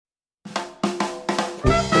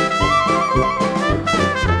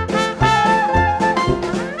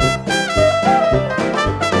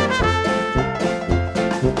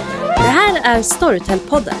här är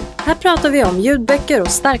Storytel-podden. Här pratar vi om ljudböcker och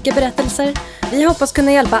starka berättelser. Vi hoppas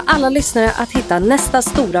kunna hjälpa alla lyssnare att hitta nästa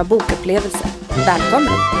stora bokupplevelse.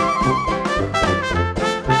 Välkommen!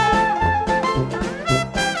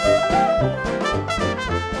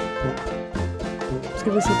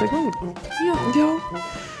 Ska vi sätta igång då? Ja.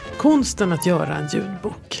 Konsten att göra en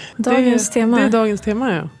ljudbok. Dagens tema. Det är dagens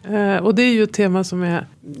tema, ja. Och det är ju ett tema som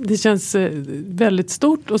det känns väldigt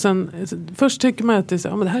stort. Och sen, först tycker man att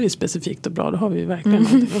men det här är specifikt och bra, det har vi ju verkligen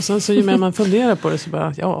någonting. Och sen så ju mer man funderar på det så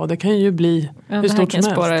bara, det kan ju bli hur stort som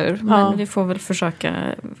helst. Spåra ur, men vi får väl försöka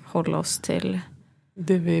hålla oss till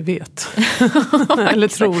det vi vet. Eller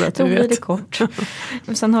tror att vi vet. Då blir det kort.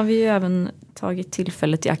 Sen har vi ju även tagit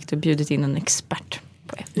tillfället i akt och bjudit in en expert.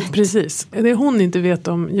 Precis. Det hon inte vet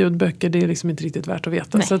om ljudböcker, det är liksom inte riktigt värt att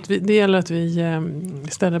veta. Nej. Så att det gäller att vi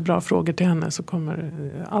ställer bra frågor till henne, så kommer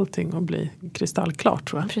allting att bli kristallklart,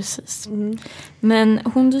 tror jag. Precis. Men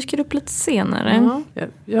hon dyker upp lite senare. Ja,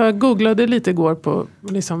 jag googlade lite igår på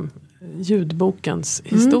liksom ljudbokens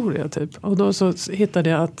historia typ. Och då så hittade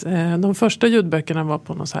jag att de första ljudböckerna var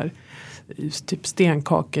på någon så här typ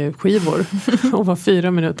stenkakeskivor och var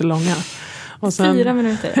 4 minuter långa. Och sen, 4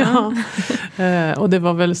 minuter. Ja. Och det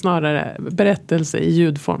var väl snarare berättelse i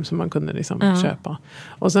ljudform som man kunde liksom köpa.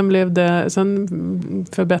 Och sen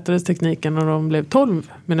förbättrades tekniken och de blev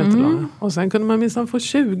 12 minuter långa. Och sen kunde man minsann få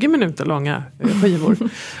 20 minuter långa skivor.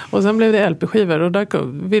 Och sen blev det LP-skivor. Och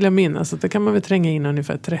där vill jag minnas att det kan man väl tränga in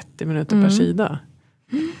ungefär 30 minuter per sida.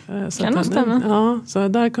 Så kan det stämma? Ja, så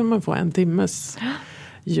där kunde man få 1 timmes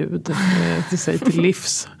ljud till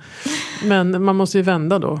livs. Men man måste ju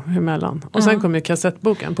vända då emellan. Och sen kom ju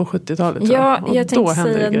kassettboken på 70-talet. Ja, jag tänkte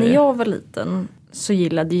säga att när jag var liten så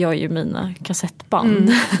gillade jag ju mina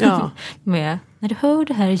kassettband. Med, när du hör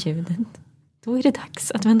det här ljudet, då är det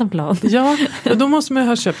dags att vända blad. Ja, och då måste man ju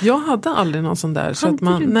ha köpt. Jag hade aldrig någon sån där. Så att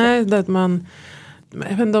jag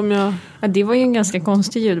vet inte om jag... Ja, det var ju en ganska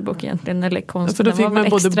konstig ljudbok egentligen. Eller konstig, för då fick den var man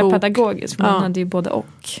väl extra både pedagogisk. Man hade ju både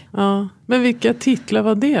och. Ja, men vilka titlar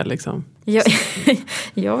var det liksom?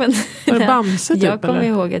 Jag vet var det Bamse typ? Jag kommer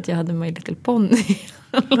ihåg att jag hade My Little Pony.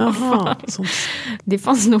 Jaha, det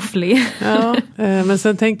fanns nog fler. Ja, men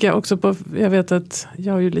sen tänker jag också på, jag vet att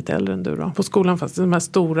jag är ju lite äldre än du då. På skolan fanns det de här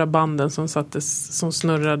stora banden som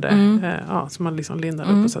snurrade, som man liksom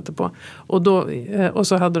lindade upp och satte på. Och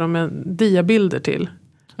så hade de en diabilder till.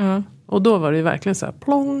 Och då var det ju verkligen så här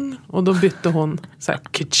plong. Och då bytte hon så här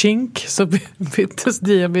kitchink. Så byttes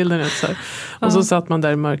diabilden ut så här. Och så satt man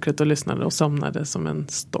där i mörkret och lyssnade och somnade som en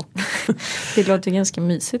stock. Det låter ganska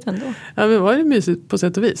mysigt ändå. Ja, men det var ju mysigt på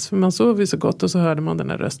sätt och vis. För man sov ju så gott och så hörde man den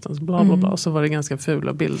här rösten. Så bla bla bla. Och så var det ganska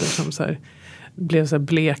fula bilder som så här, blev så här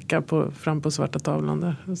bleka fram på svarta tavlan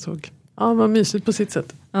där. Jag såg. Ja, det var mysigt på sitt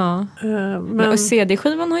sätt. Ja. Men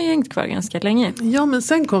CD-skivan har ju hängt kvar ganska länge. Ja, men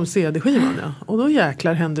sen kom CD-skivan, ja. Och då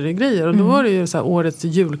jäklar hände det grejer. Och då var det ju så här årets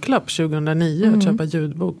julklapp 2009 att köpa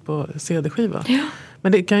ljudbok på CD-skiva. Ja.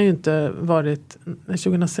 Men det kan ju inte varit...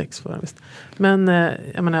 2006 var det visst. Men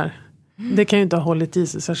jag menar, det kan ju inte ha hållit i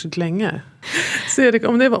sig särskilt länge.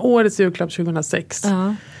 Om det var årets julklapp 2006...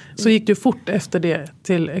 Så gick det fort efter det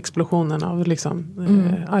till explosionen av liksom,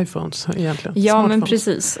 iPhones egentligen. Ja, men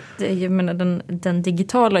precis. Jag menar, den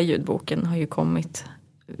digitala ljudboken har ju kommit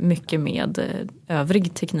mycket med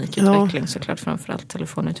övrig teknikutveckling, såklart framförallt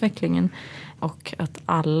telefonutvecklingen. Och att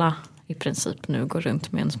alla i princip nu går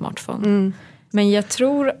runt med en smartphone. Men jag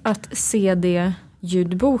tror att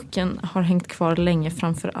CD-ljudboken har hängt kvar länge,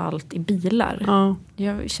 framförallt i bilar. Ja.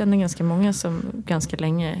 Jag känner ganska många som ganska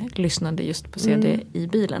länge lyssnade just på CD i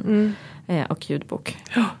bilen och ljudbok.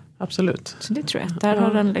 Ja, absolut. Så det tror jag. Där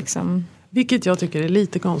har den liksom... Vilket jag tycker är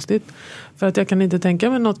lite konstigt. För att jag kan inte tänka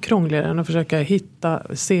mig något krångligare än att försöka hitta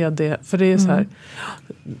CD. För det är så här,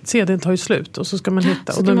 CDn tar ju slut och så ska man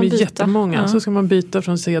hitta. Och de är jättemånga. Ja. Så ska man byta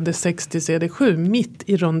från CD6 till CD7 mitt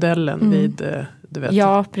i rondellen vid... Du vet,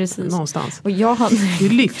 ja, precis. Någonstans. Och jag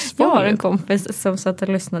har en kompis som satt och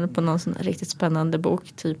lyssnade på någon sån riktigt spännande bok,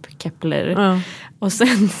 typ Kepler. Ja. Och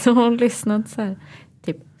sen så har hon lyssnat så här,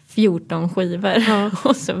 typ 14 skivor. Ja.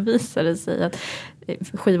 Och så visade det sig att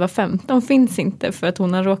skiva 15 finns inte för att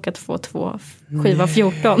hon har råkat få 2 skiva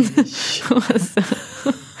 14.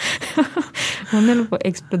 Hon höll på att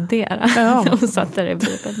explodera. Ja. Hon satt där i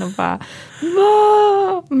bilen och bara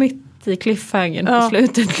mitt i cliffhangern på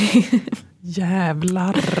slutet.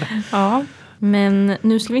 Jävlar. Ja, men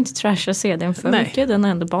nu ska vi inte trasha CDn för mycket. Den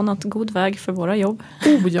har ändå banat god väg för våra jobb.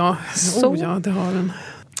 Ja, det har den.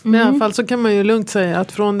 Men i alla fall så kan man ju lugnt säga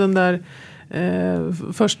att från den där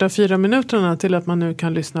första 4 minuterna till att man nu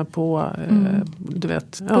kan lyssna på du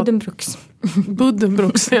vet,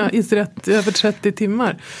 Buddenbrooks i över 30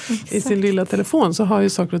 timmar. Exakt. I sin lilla telefon så har ju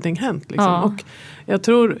saker och ting hänt. Liksom. Ja. Och jag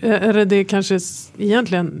tror, eller det är kanske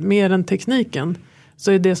egentligen mer än tekniken,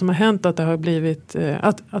 så är det som har hänt att det har blivit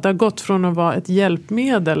att det har gått från att vara ett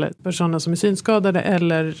hjälpmedel för sådana som är synskadade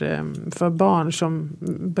eller för barn som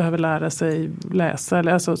behöver lära sig läsa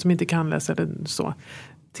eller alltså, som inte kan läsa eller så,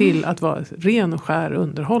 till att vara ren och skär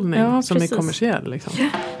underhållning som är kommersiell. Liksom. Ja.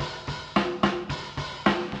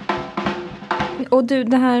 Och du,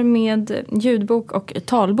 det här med ljudbok och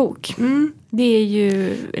talbok, det är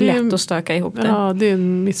ju lätt att stöka ihop det. Ja, det är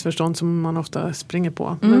en missförstånd som man ofta springer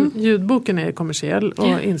på. Men ljudboken är kommersiell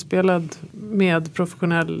och inspelad med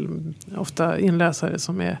professionell, ofta inläsare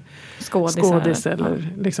som är skådis eller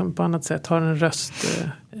liksom på annat sätt har en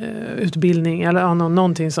röstutbildning eller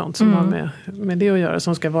någonting sånt som har med det att göra.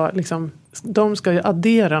 Som ska vara, liksom, de ska ju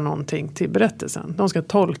addera någonting till berättelsen. De ska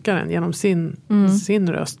tolka den genom sin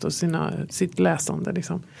röst och sitt läsande.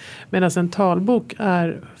 Liksom. Medan en talbok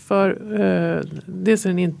är för dels är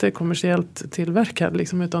den inte kommersiellt tillverkad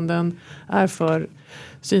liksom, utan den är för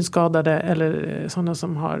synskadade eller sådana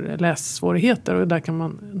som har lässvårigheter och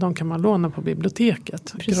de kan man låna på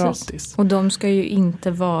biblioteket. Precis. Gratis. Och de ska ju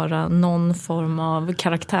inte vara någon form av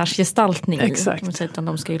karaktärsgestaltning. Exakt. Utan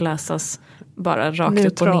de ska ju läsas bara rakt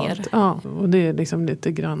upp och ner. Ja, och det är liksom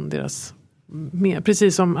lite grann deras mer.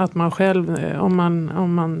 Precis som att man själv, om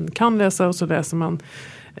man kan läsa och så läser man.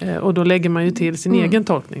 Och då lägger man ju till sin egen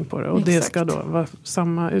tolkning på det. Och det ska då vara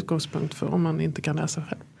samma utgångspunkt för om man inte kan läsa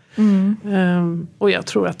själv. Och jag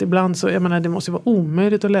tror att ibland så, jag menar, det måste vara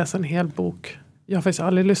omöjligt att läsa en hel bok. Jag har faktiskt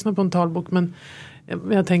aldrig lyssnat på en talbok, men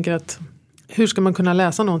jag tänker att hur ska man kunna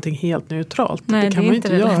läsa någonting helt neutralt? Nej, det kan man ju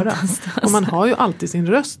inte göra. Och man har ju alltid sin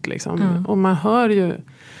röst liksom. Och man hör ju,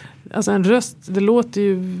 alltså en röst, det låter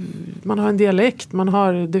ju, man har en dialekt,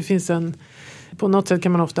 det finns en, på något sätt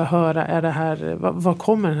kan man ofta höra, är det här, var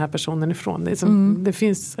kommer den här personen ifrån? Det, det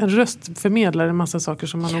finns en röst förmedlar en massa saker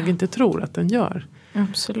som man nog inte tror att den gör.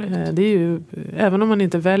 Absolut. Det är ju, även om man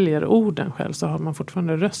inte väljer orden själv så har man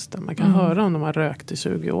fortfarande rösten. Man kan höra om de har rökt i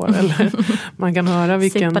 20 år. Eller man kan höra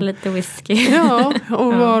vilken... Sippa lite whisky. Ja,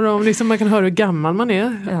 och liksom, man kan höra hur gammal man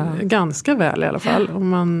är. Ja. Ganska väl i alla fall. Om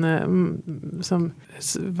man, som,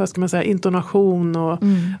 vad ska man säga, intonation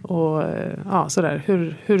och sådär.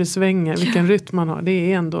 Hur det svänger, vilken rytm man har. Det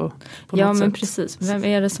är ändå på något sätt. Men precis. Vem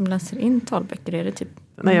är det som läser in talböcker? Är det typ...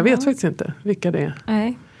 Nej, jag vet faktiskt inte vilka det är.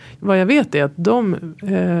 Nej. Vad jag vet är att de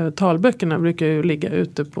talböckerna brukar ju ligga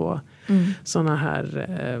ute på såna här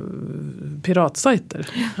piratsajter.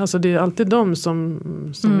 Alltså det är alltid de som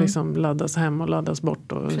liksom laddas hem och laddas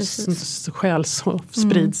bort och stjäls och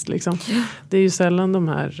sprids. Liksom. Det är ju sällan de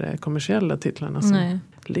här kommersiella titlarna som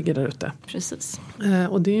ligger där ute. Precis.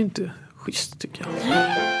 Och det är ju inte schysst tycker jag.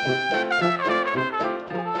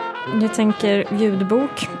 Jag tänker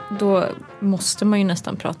ljudbok, då måste man ju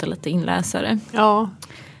nästan prata lite inläsare. Ja,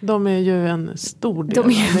 de är ju en stor del av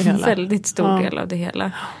det hela. De är en väldigt stor del av det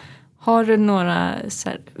hela. Har du några så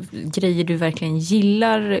här, grejer du verkligen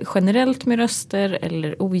gillar generellt med röster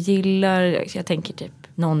eller ogillar? Jag tänker typ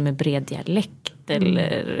någon med bred dialekt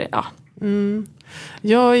eller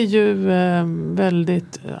Jag är ju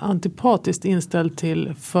väldigt antipatiskt inställd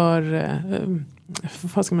till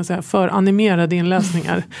vad ska man säga, för animerade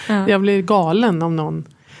inläsningar. Jag blir galen om någon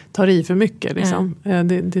tar i för mycket. Liksom.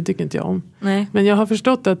 Det tycker inte jag om. Nej. Men jag har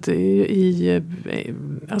förstått att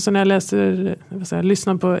alltså när jag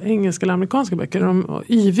lyssnar på engelska eller amerikanska böcker är de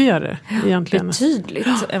yvigare egentligen. Betydligt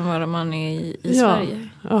än vad man är i Sverige.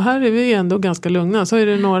 Och här är vi ändå ganska lugna. Så är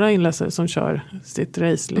det några inläsare som kör sitt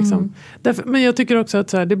race. Liksom. Men jag tycker också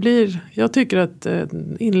att jag tycker att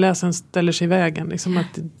inläsaren ställer sig i vägen. Liksom,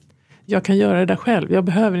 att jag kan göra det där själv. Jag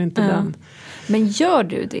behöver inte den. Men gör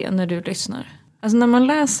du det när du lyssnar? Alltså när man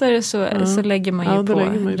läser så lägger man ju på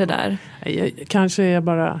det där. Kanske är jag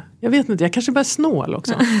bara... Jag vet inte, jag kanske bara är snål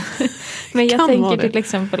också. Men jag tänker till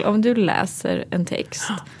exempel om du läser en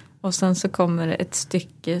text och sen så kommer det ett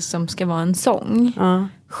stycke som ska vara en sång.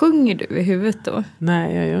 Sjunger du i huvudet då?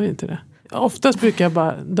 Nej, jag gör inte det. Oftast brukar jag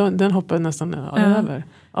bara... Den hoppar nästan över.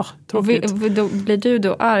 Tråkigt. Blir du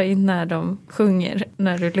då arg när de sjunger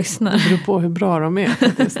när du lyssnar? Det beror på hur bra de är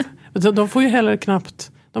faktiskt. De får ju heller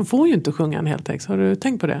knappt... De får ju inte sjunga en hel text. Har du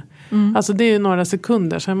tänkt på det? Alltså det är några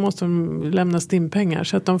sekunder. Sen måste de lämna stimpengar.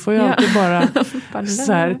 Så att de får ju alltid bara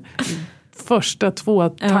så här, första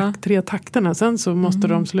 3 takterna. Sen så måste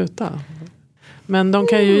de sluta. Men de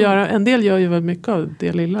kan ju göra... En del gör ju väldigt mycket av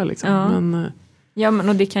det lilla. Liksom. Men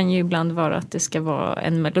och det kan ju ibland vara att det ska vara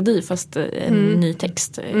en melodi. Fast en ny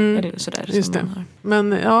text. Eller sådär. Just det.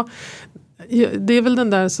 Men Det är väl den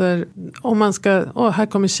där så här, om man ska, här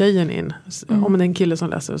kommer tjejen in. Om det är en kille som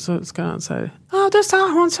läser så ska han så här, då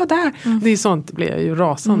sa hon så där. Det är sånt blir jag ju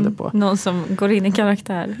rasande på. Någon som går in i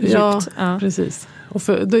karaktär djupt. Ja, precis. Och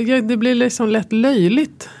det blir liksom lätt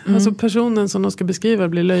löjligt. Alltså personen som de ska beskriva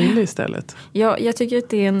blir löjlig istället. Ja, jag tycker att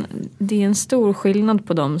det är en stor skillnad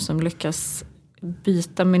på dem som lyckas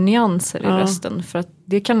byta med nyanser i rösten. För att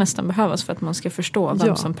det kan nästan behövas för att man ska förstå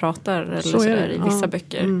vem som pratar eller så är det i vissa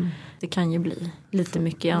böcker. Det kan ju bli lite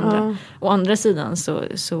mycket i andra. Å andra sidan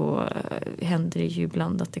så händer det ju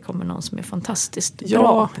ibland att det kommer någon som är fantastiskt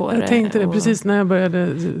bra på det. Jag tänkte det precis när jag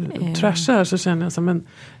började trasha här så känner jag som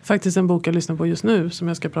faktiskt en bok jag lyssnar på just nu som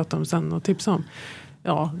jag ska prata om sen och tipsa om.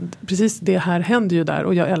 Ja, precis det här händer ju där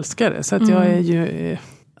och jag älskar det. Så att jag är ju...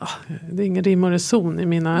 det är ingen rim och reson i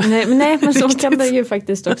mina... Nej, men så kan det ju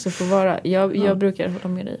faktiskt också få vara. Jag brukar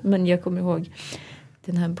hålla med dig. Men jag kommer ihåg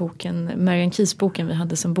den här boken, Marianne Keys-boken vi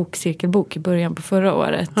hade som bokcirkelbok i början på förra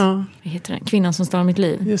året. Vad heter den? Kvinnan som stal mitt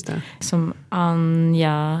liv. Just det. Som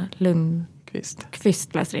Anja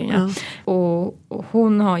Lundqvist läser in. Ja. Och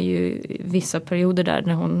hon har ju vissa perioder där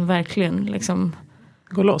när hon verkligen liksom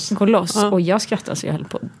går loss. Och jag skrattar så jag höll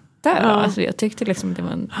på där. Alltså jag tyckte liksom det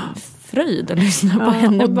var en fröjd att lyssna på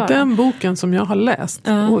henne och bara. Den boken som jag har läst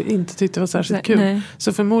och inte tyckte var särskilt kul. Nej.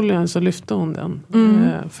 Så förmodligen så lyfte hon den.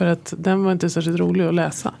 För att den var inte särskilt rolig att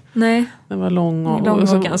läsa. Nej. Den var lång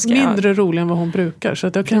och ganska, mindre rolig än vad hon brukar. Så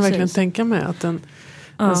att jag kan verkligen tänka mig att en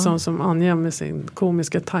sån som Anja med sin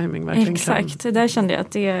komiska timing verkligen exakt, där kände jag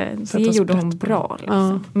att det gjorde hon bra.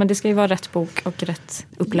 Liksom. Men det ska ju vara rätt bok och rätt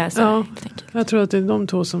uppläsare. Helt enkelt. Jag tror att det är de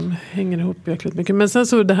två som hänger ihop jäkligt mycket. Men sen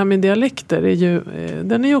så det här med dialekter är ju,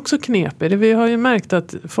 den är ju också knepig. Vi har ju märkt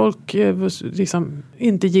att folk liksom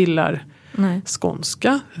inte gillar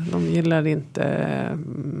skånska. De gillar inte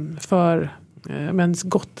men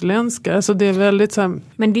gotländska, alltså det är väldigt så här,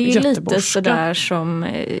 men det är ju lite sådär som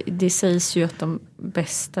det sägs ju att de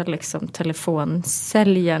bästa liksom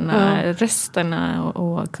telefonsäljarna, rösterna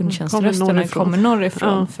och kundtjänströsterna kommer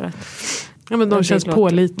norrifrån för att men de känns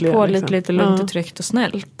pålitliga. Pålitligt och lugnt och tryggt och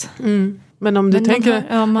snällt. Men om du tänker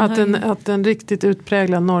att en riktigt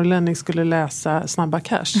utpräglad norrlänning skulle läsa Snabba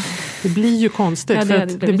Cash. Det blir ju konstigt. För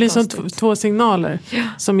att det blir som två signaler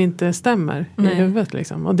som inte stämmer i huvudet.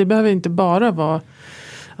 Liksom. Och det behöver inte bara vara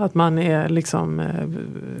att man är liksom,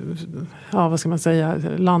 vad ska man säga,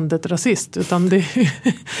 landet rasist. Utan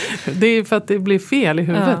det är för att det blir fel i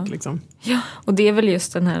huvudet. Liksom. Ja, och det är väl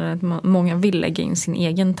just den här att många vill lägga in sin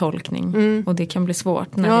egen tolkning. Och det kan bli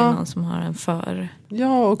svårt när det är någon som har en för...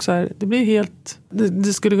 Ja, och så här, det blir helt...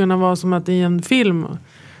 Det skulle kunna vara som att i en film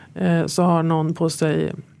så har någon på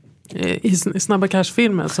sig... I Snabba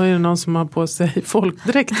Cash-filmen så är det någon som har på sig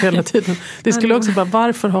folkdräkt hela tiden. Det skulle också bara,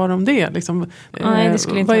 varför har de det? Liksom, det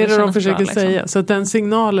skulle inte vad är det de försöker bra, liksom. säga? Så att den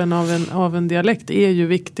signalen av en dialekt är ju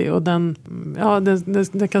viktig. Och den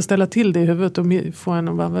kan ställa till det i huvudet och få en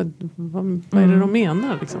att bara, vad är det de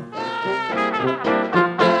menar? Liksom?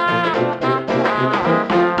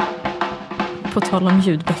 På tal om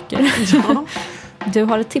ljudböcker. Du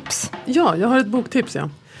har ett tips. Ja, jag har ett boktips,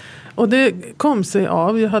 Och det kom sig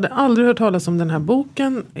av, jag hade aldrig hört talas om den här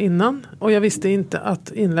boken innan. Och jag visste inte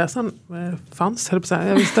att inläsaren fanns.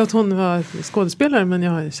 Jag visste att hon var skådespelare men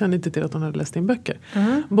jag kände inte till att hon hade läst in böcker.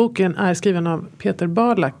 Boken är skriven av Peter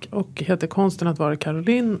Barlack och heter Konsten att vara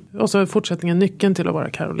Caroline. Och så är fortsättningen Nyckeln till att vara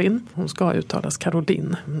Caroline. Hon ska uttalas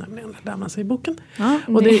Caroline, nämligen där man säger i boken.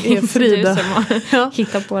 Och det är Frida som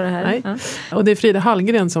hittar på det här. Och det är Frida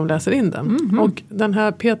Hallgren som läser in den. Och den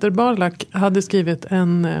här Peter Barlack hade skrivit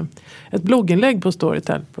ett blogginlägg på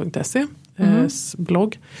storytel.se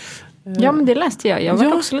blogg. Ja, men det läste jag. Jag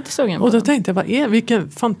var också lite sugen på och då tänkte jag, vilken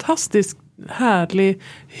fantastisk härlig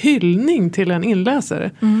hyllning till en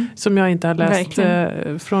inläsare som jag inte har läst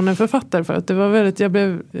från en författare för att det var väldigt, jag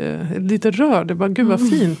blev lite rörd. Det var gud vad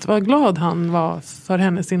fint, vad glad han var för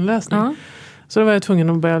hennes inläsning. Så då var jag tvungen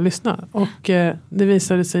att börja lyssna och det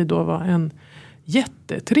visade sig då vara en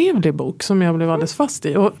jättetrevlig bok som jag blev alldeles fast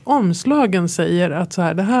i. Och omslagen säger att så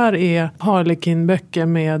här, det här är Harlequin-böcker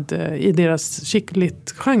med i deras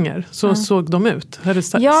chick-lit-genre. Så såg de ut.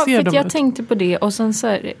 Jag tänkte på det och sen så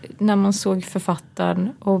här, när man såg författaren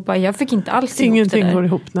och bara, jag fick inte alls ihop det där. Ingenting går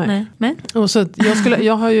ihop, nej. Och så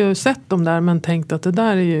jag har ju sett dem där men tänkt att det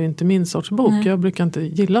där är ju inte min sorts bok. Jag brukar inte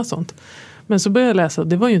gilla sånt. Men så började jag läsa och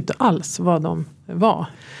det var ju inte alls vad de var.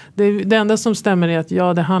 Det enda som stämmer är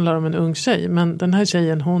att det handlar om en ung tjej. Men den här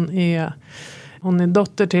tjejen, hon är Hon är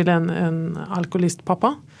dotter till en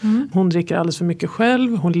alkoholistpappa. Hon dricker alldeles för mycket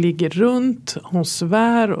själv. Hon ligger runt. Hon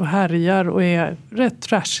svär och härjar och är rätt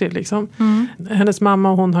trashig liksom. Hennes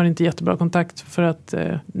mamma och hon har inte jättebra kontakt för att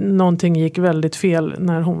någonting gick väldigt fel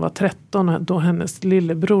när hon var 13. Då hennes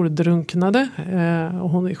lillebror drunknade. Och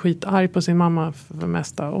hon är skitarg på sin mamma för det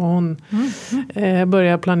mesta. Och hon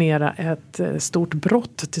börjar planera ett stort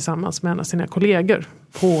brott tillsammans med en av sina kollegor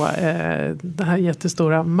på det här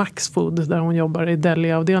jättestora Max Food där hon jobbar i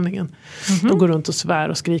deli-avdelningen. De går runt och svär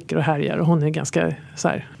och skriker och härjar och hon är ganska så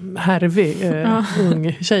här härvig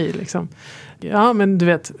ung tjej liksom. Ja, men du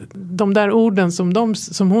vet, de där orden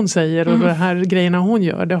som hon säger och de här grejerna hon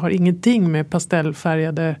gör, det har ingenting med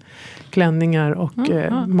pastellfärgade klänningar och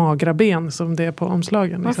magra ben som det är på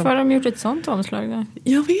omslagen. Liksom. Varför har de gjort ett sånt omslag då?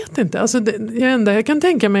 Jag vet inte. Alltså det enda jag kan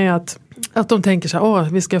tänka mig att de tänker så här,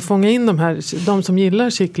 vi ska fånga in de som gillar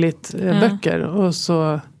Chick-lit böcker och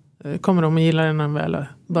så kommer de att gilla den när de väl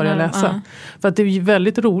börjar läsa. För att det är ju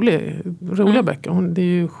väldigt roliga böcker. Det är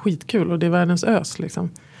ju skitkul och det är världens ös liksom.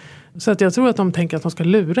 Så att jag tror att de tänker att de ska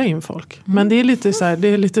lura in folk. Men det är lite så här, det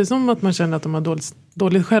är lite som att man känner att de har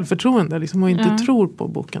dåligt självförtroende liksom, och inte tror på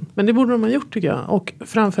boken. Men det borde de ha gjort tycker jag. Och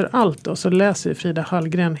framför allt då så läser Frida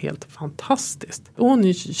Hallgren helt fantastiskt.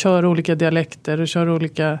 Hon kör olika dialekter och kör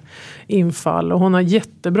olika infall. Och hon har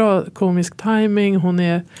jättebra komisk timing. Hon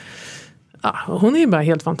är bara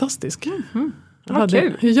helt fantastisk. Vad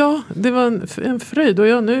kul. Ja, det var en fröjd.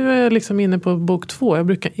 Och nu är jag liksom inne på bok 2. Jag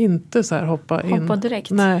brukar inte så här hoppa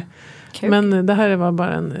direkt. Nej. Kul. Men det här var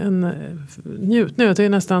bara en njutning. Jag tycker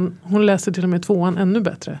nästan, hon läser till och med 2:an ännu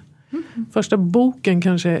bättre. Första boken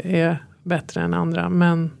kanske är bättre än andra.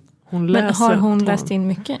 Men hon läser. Men har hon läst in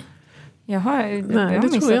mycket? Jag har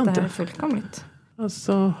det tror jag inte. Det här fullkomligt.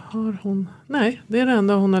 Alltså har hon... Nej, det är det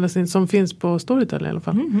enda hon har läst in som finns på Storytel i alla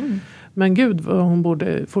fall. Men gud vad hon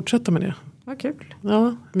borde fortsätta med det. Vad kul.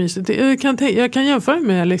 Ja, mysigt. Jag kan jämföra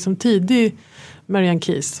med liksom tidig Marianne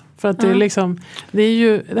Keyes. För att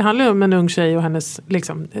det handlar om en ung tjej och hennes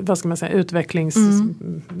liksom, vad ska man säga,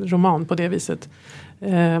 utvecklingsroman på det viset.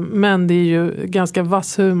 Men det är ju ganska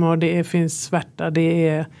vass humor, det finns svärta, det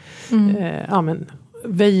är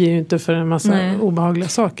väjer ju inte för en massa obehagliga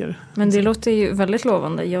saker. Men det låter ju väldigt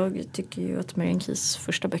lovande. Jag tycker ju att Marianne Keyes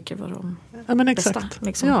första böcker var de bästa.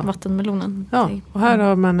 Liksom, Vattenmelonen. Ja, och här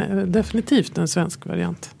har man definitivt en svensk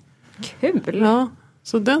variant. Kul! Ja,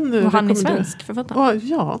 så den och han är svensk författare?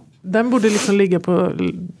 Ja, den borde liksom ligga på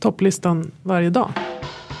topplistan varje dag.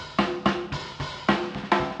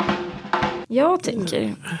 Jag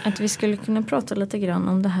tänker att vi skulle kunna prata lite grann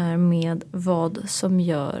om det här med vad som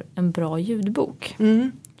gör en bra ljudbok.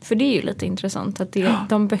 För det är ju lite intressant att det är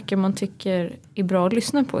de böcker man tycker är bra att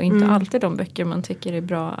lyssna på, inte alltid de böcker man tycker är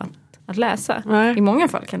bra att läsa. Nej. I många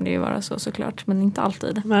fall kan det ju vara så såklart, men inte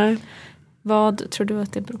alltid. Nej. Vad tror du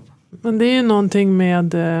att det beror på? Men det är ju någonting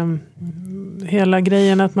med hela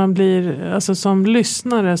grejen att man blir, alltså som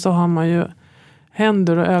lyssnare så har man ju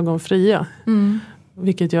händer och ögon fria.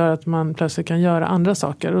 Vilket gör att man plötsligt kan göra andra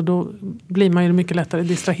saker. Och då blir man ju mycket lättare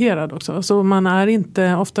distraherad också. Så man är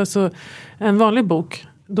inte, ofta så, en vanlig bok,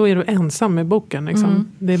 då är du ensam med boken.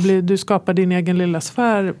 Liksom. Du skapar din egen lilla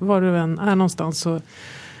sfär, var du än är någonstans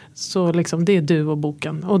så liksom, det är du och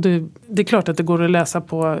boken. Och det är klart att det går att läsa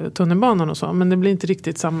på tunnelbanan och så, men det blir inte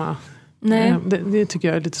riktigt samma. Nej. Det tycker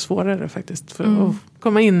jag är lite svårare faktiskt. För att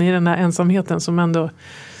komma in i den här ensamheten som ändå...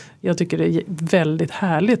 Jag tycker det är väldigt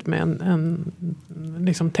härligt med en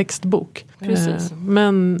liksom textbok. Precis.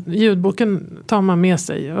 Men ljudboken tar man med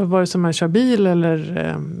sig. Vare sig man kör bil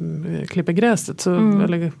eller klipper gräset.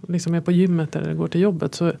 Eller liksom är på gymmet eller går till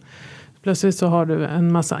jobbet. Så plötsligt så har du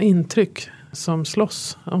en massa intryck som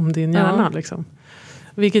slåss om din hjärna. Liksom.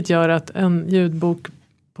 Vilket gör att en ljudbok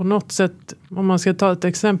på något sätt, om man ska ta ett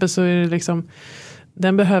exempel så är det liksom...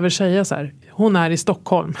 Den behöver säga så här, hon är i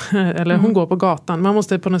Stockholm eller hon går på gatan. Man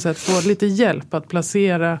måste på något sätt få lite hjälp att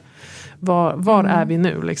placera var är vi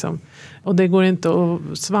nu liksom. Och det går inte att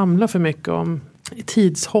svamla för mycket om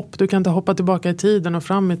tidshopp. Du kan inte hoppa tillbaka i tiden och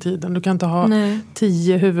fram i tiden. Du kan inte ha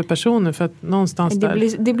 10 huvudpersoner för att någonstans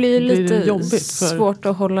det blir lite jobbigt svårt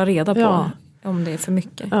att hålla reda på om det är för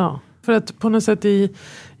mycket. Ja, för att på något sätt i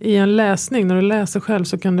en läsning, när du läser själv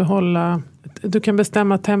så kan du kan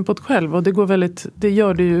bestämma tempot själv och det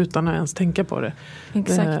gör du ju utan att ens tänka på det.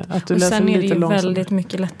 Exakt. Att du och läser sen är det lite ju långsamt. väldigt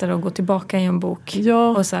mycket lättare att gå tillbaka i en bok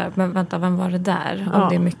och så här, men vänta, vem var det där? Om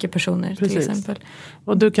det är mycket personer till exempel.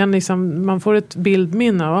 Och du kan liksom, man får ett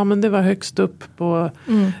bildminne av, men det var högst upp på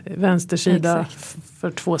vänster sida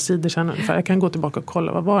för 2 sidor sedan ungefär. Jag kan gå tillbaka och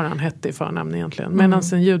kolla vad var han hette i förnamn egentligen. Medan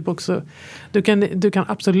en ljudbok så, du kan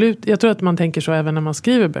absolut, jag tror att man tänker så även när man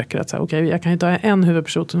skriver böcker att så här, okej, jag kan inte ha en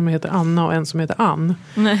huvudperson som heter Anna och en som heter Ann.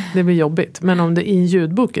 Nej. Det blir jobbigt. Men om det är i en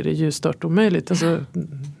ljudbok är det ju stört omöjligt. Alltså,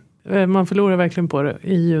 man förlorar verkligen på det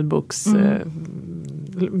i ljudboks...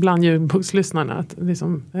 bland ljudbokslyssnarna. Att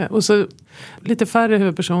liksom, och så lite färre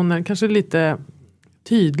huvudpersoner, kanske lite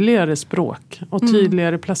tydligare språk och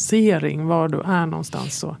tydligare placering var du är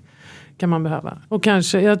någonstans, så kan man behöva. Och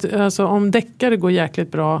kanske, alltså, om deckare går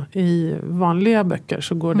jäkligt bra i vanliga böcker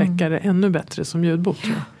så går deckare ännu bättre som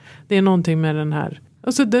ljudbok. Det är någonting med den här.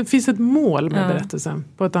 Alltså det finns ett mål med berättelsen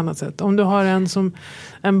på ett annat sätt. Om du har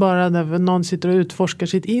en bara där någon sitter och utforskar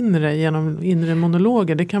sitt inre genom inre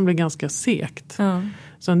monologer, det kan bli ganska sekt.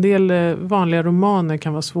 Så en del vanliga romaner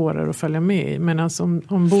kan vara svårare att följa med i. Men alltså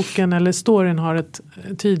om boken eller storyn har ett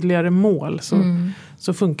tydligare mål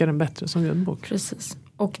så funkar den bättre som ljudbok. Precis.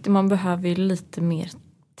 Och man behöver ju lite mer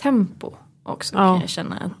tempo också, kan jag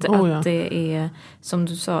känna. Att det är, som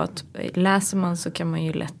du sa, att läser man så kan man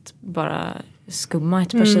ju lätt bara skumma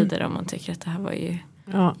ett par sidor om man tycker att det här var ju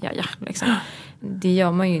liksom. Det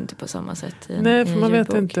gör man ju inte på samma sätt nej, för man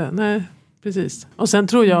vet inte. Nej, precis. Och sen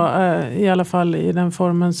tror jag i alla fall i den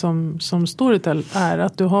formen som Storytel är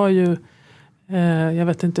att du har ju jag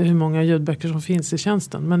vet inte hur många ljudböcker som finns i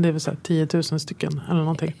tjänsten, men det är väl så här 10 000 stycken eller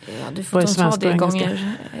någonting. Ja, du får ta det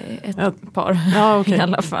gånger ett par okay. i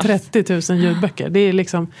alla fall. 30 000 ljudböcker. Det är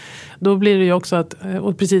liksom, då blir det ju också att,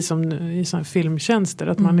 och precis som i såna filmtjänster,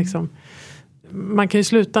 att man liksom, man kan ju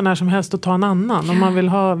sluta när som helst och ta en annan. Om man vill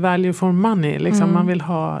ha value for money, liksom, man vill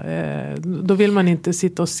ha, då vill man inte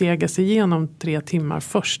sitta och sega sig igenom 3 timmar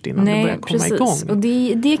först innan det börjar komma igång. Och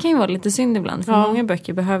det kan ju vara lite synd ibland. För många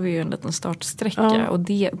böcker behöver ju en liten startsträcka. Och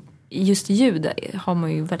just ljud har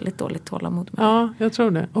man ju väldigt dåligt tålamod med. Ja, jag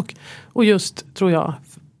tror det. Och just, tror jag,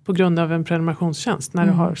 på grund av en prenumerationstjänst, när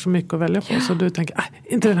du har så mycket att välja på. Så du tänker,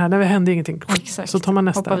 inte den här, när det händer ingenting. Exakt. Så tar man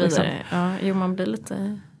nästa. Hoppa vidare. Liksom. Man blir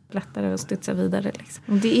lite lättare att studsa vidare.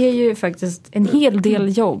 Liksom. Det är ju faktiskt en hel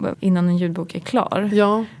del jobb innan en ljudbok är klar.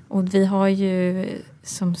 Ja. Och vi har ju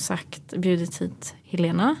som sagt bjudit hit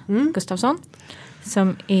Helena Gustafsson,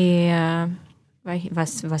 som är,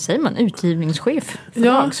 vad säger man, utgivningschef,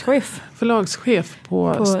 förlagschef. Förlagschef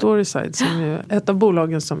på Storyside, som är ett av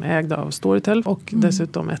bolagen som är ägda av Storytel och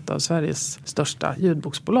dessutom ett av Sveriges största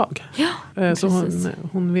ljudboksbolag. Ja, så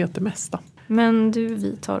hon vet det mesta. Men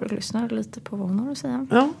vi tar och lyssnar lite på vad hon har att säga.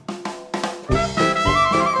 Ja.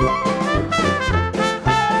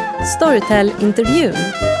 Storytel-intervjun.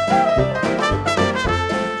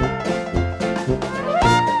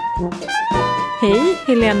 Hej,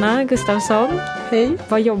 Helena Gustafsson. Hej.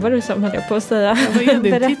 Vad jobbar du som, höll jag på att säga? Vad är din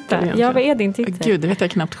titel egentligen? Vad är din titel? Gud, det vet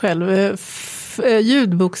jag knappt själv.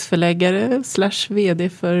 Ljudboksförläggare / vd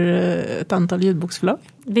för ett antal ljudboksförlag.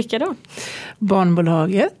 Vilka då?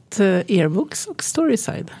 Barnbolaget, Earbooks och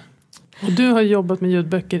Storyside. Och du har jobbat med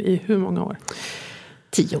ljudböcker i hur många år?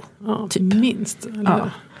 10. Ja, typ. Minst. Eller? Ja.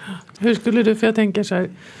 Hur skulle du, för jag tänker så här, i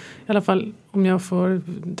alla fall om jag får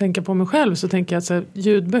tänka på mig själv, så tänker jag att så här,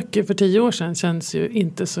 ljudböcker för 10 år sedan känns ju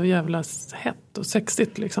inte så jävla hett och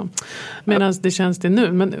sexigt liksom. Medan det känns det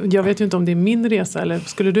nu. Men jag vet ju inte om det är min resa, eller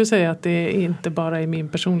skulle du säga att det inte bara är min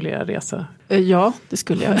personliga resa? Ja, det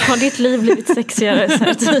skulle jag. Har ditt liv blivit sexigare så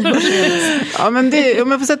här 10 år sedan? Ja,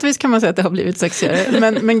 men på sätt och vis kan man säga att det har blivit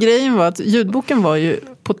sexigare. Men grejen var att ljudboken var ju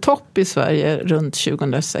på topp i Sverige runt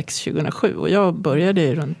 2006-2007. Och jag började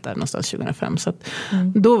ju runt där någonstans 2005. Så att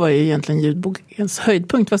då var ju egentligen ljudbokens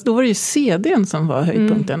höjdpunkt. Fast då var det ju CD:n som var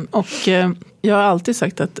höjdpunkten. Och jag har alltid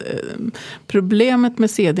sagt att problemet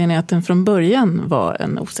med CD:n är att den från början var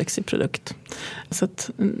en osexig produkt. Så att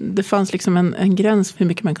det fanns liksom en gräns för hur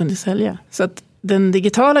mycket man kunde sälja. Så att den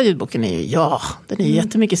digitala ljudboken är ju, den är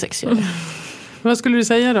jättemycket sexigare. Vad skulle du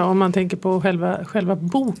säga då om man tänker på själva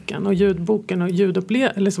boken och ljudboken och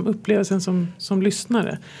upplevelsen som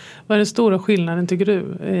lyssnare? Vad är den stora skillnaden, tycker du,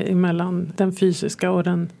 mellan den fysiska och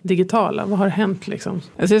den digitala? Vad har hänt liksom?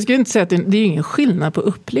 Alltså jag skulle inte säga att det är ingen skillnad på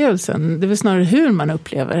upplevelsen. Det är väl snarare hur man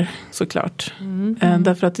upplever, såklart.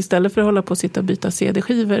 Därför att istället för att hålla på och sitta och byta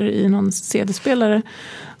CD-skivor i någon CD-spelare,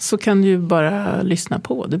 så kan du ju bara lyssna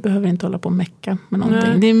på. Du behöver inte hålla på och mecka med någonting.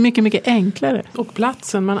 Nej. Det är mycket, mycket enklare. Och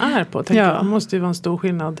platsen man är på, tänker jag, måste ju vara en stor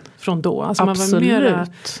skillnad från då. Alltså absolut. Man var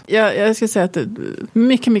mera... Jag ska säga att det är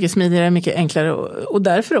mycket, mycket smidigare, mycket enklare och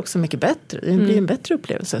därför också mycket bättre. Det blir en bättre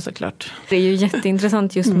upplevelse, såklart. Det är ju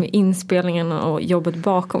jätteintressant just med inspelningen och jobbet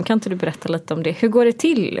bakom. Kan inte du berätta lite om det? Hur går det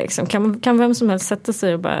till? Liksom? Kan vem som helst sätta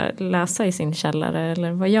sig och bara läsa i sin källare?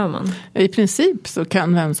 Eller vad gör man? I princip så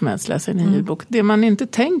kan vem som helst läsa i en ljudbok. Det man inte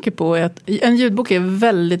tänker på är att en ljudbok är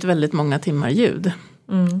väldigt, väldigt många timmar ljud.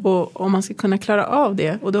 Och om man ska kunna klara av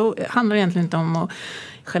det, och då handlar det egentligen inte om att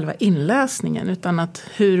själva inläsningen, utan att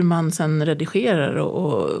hur man sen redigerar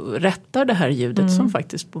och rättar det här ljudet som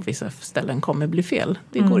faktiskt på vissa ställen kommer bli fel.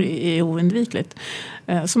 Det är oundvikligt.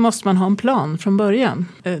 Så måste man ha en plan från början.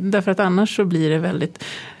 Därför att annars så blir det väldigt,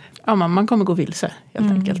 man kommer gå vilse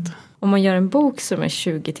helt enkelt. Om man gör en bok som är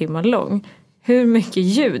 20 timmar lång, hur mycket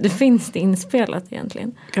ljud finns det inspelat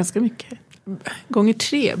egentligen? Ganska mycket. Gånger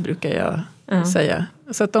 3 brukar jag säga.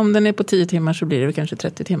 Så att om den är på 10 timmar så blir det kanske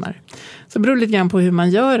 30 timmar. Så det beror lite grann på hur man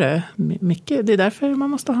gör det. Mycket. Det är därför man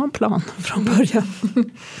måste ha en plan från början.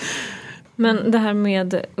 Men det här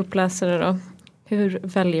med uppläsare då. Hur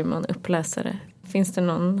väljer man uppläsare? Finns det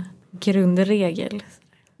någon grundregel?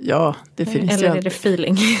 Ja, det finns. Eller är det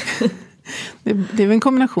feeling? Det är en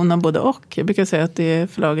kombination av både och. Jag brukar säga att det är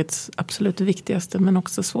förlagets absolut viktigaste men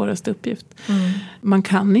också svåraste uppgift. Man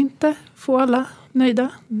kan inte få alla nöjda.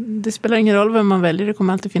 Det spelar ingen roll vem man väljer. Det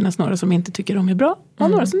kommer alltid finnas några som inte tycker de är bra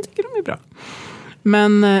och några som tycker de är bra.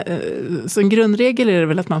 Men så en grundregel är det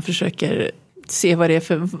väl att man försöker se vad det är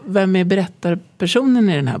för, vem är berättarpersonen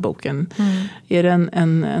i den här boken. Är det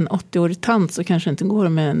en 80-årig tant så kanske inte går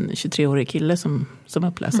med en 23-årig kille som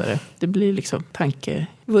uppläsare. Det blir liksom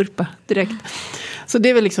tankevurpa direkt. Så det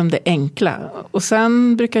är väl liksom det enkla. Och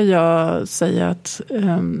sen brukar jag säga att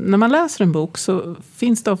när man läser en bok så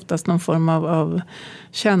finns det oftast någon form av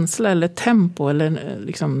känsla eller tempo eller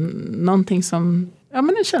liksom någonting som, men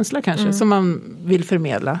en känsla kanske som man vill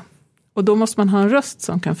förmedla. Och då måste man ha en röst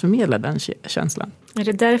som kan förmedla den känslan. Är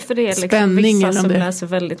det därför det är liksom vissa som läser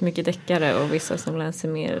väldigt mycket deckare och vissa som läser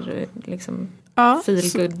mer liksom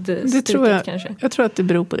feel-good-stuket kanske? Jag tror att det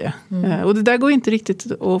beror på det. Och det där går inte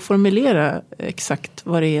riktigt att formulera exakt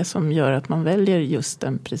vad det är som gör att man väljer just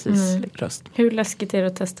en precis röst. Hur läskigt är det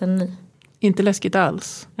att testa en ny? Inte läskigt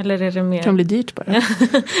alls. Eller är det mer... Det kan bli dyrt bara.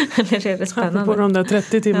 Eller är det spännande? På de där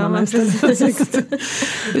 30 timmarna istället.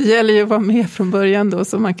 Det gäller ju att vara med från början då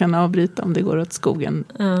så man kan avbryta om det går åt skogen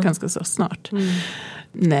ganska så snart.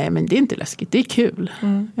 Nej, men det är inte läskigt. Det är kul.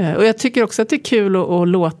 Och jag tycker också att det är kul att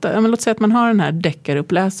låta... låt säga att man har den här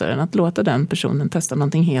deckaruppläsaren. Att låta den personen testa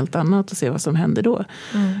någonting helt annat och se vad som händer då.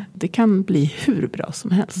 Det kan bli hur bra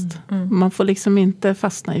som helst. Man får liksom inte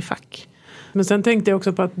fastna i fack. Men sen tänkte jag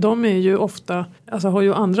också på att de är ju ofta, har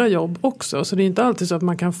ju andra jobb också. Så det är inte alltid så att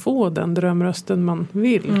man kan få den drömrösten man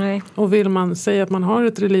vill. Nej. Och vill man säga att man har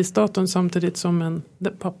ett releasedatum samtidigt som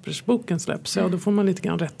pappersboken släpps. Ja, då får man lite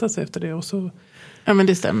grann rätta sig efter det. Och så, ja, men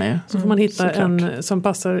det stämmer ju. Så får man hitta en som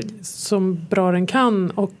passar som bra den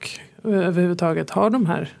kan. Och överhuvudtaget har de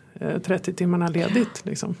här 30 timmarna ledigt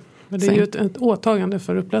liksom. Men det är ju ett åtagande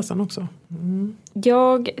för uppläsaren också.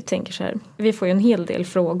 Jag tänker så här. Vi får ju en hel del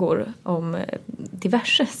frågor om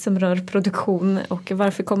diverse som rör produktion. Och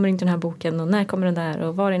varför kommer inte den här boken och när kommer den där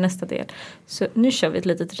och var är nästa del. Så nu kör vi ett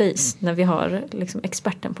litet race när vi har liksom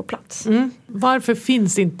experten på plats. Varför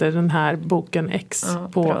finns inte den här boken X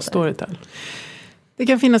på Storytel? Det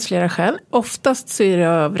kan finnas flera skäl. Oftast så är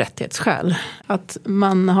det av rättighetsskäl. Att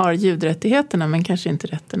man har ljudrättigheterna men kanske inte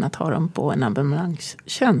rätten att ha dem på en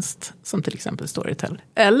abonnemangstjänst som till exempel Storytel.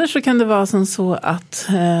 Eller så kan det vara som så att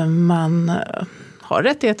man har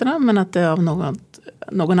rättigheterna men att det av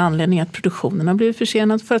någon anledning att produktionen har blivit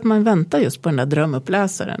försenad för att man väntar just på den där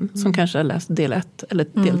drömuppläsaren som kanske har läst del 1 eller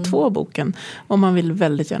del 2 av boken. Och man vill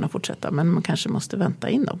väldigt gärna fortsätta men man kanske måste vänta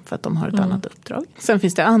in dem för att de har ett annat uppdrag. Sen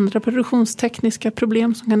finns det andra produktionstekniska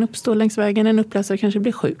problem som kan uppstå längs vägen. En uppläsare kanske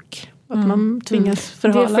blir sjuk. Att man tvingas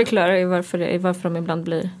förhala. Det förklarar ju varför de ibland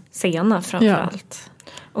blir sena framförallt.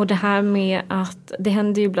 Och det här med att det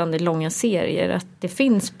händer ju ibland i långa serier att det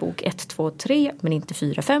finns bok 1, 2, 3 men inte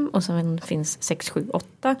 4, 5 och sen finns 6, 7,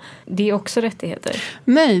 8. Det är också rättigheter.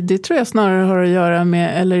 Nej, det tror jag snarare har att göra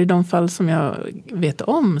med, eller i de fall som jag vet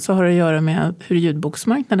om så har det att göra med hur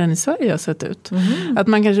ljudboksmarknaden i Sverige har sett ut. Att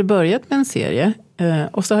man kanske börjat med en serie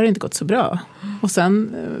och så har det inte gått så bra. Och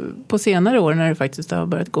sen på senare år när det faktiskt har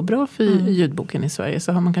börjat gå bra för ljudboken i Sverige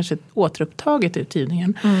så har man kanske återupptagit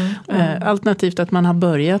utgivningen. Alternativt att man har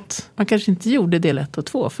börjat, man kanske inte gjorde del 1 och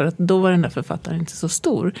 2 för att då var den där författaren inte så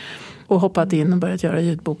stor. Och hoppat in och börjat göra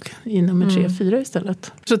ljudbok i nummer 3 och 4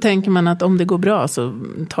 istället. Så tänker man att om det går bra så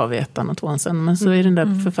tar vi 1 och 2 sen. Men så är den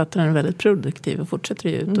där författaren väldigt produktiv och fortsätter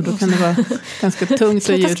ge ut. Och då kan det vara ganska tungt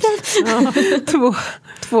att ge ut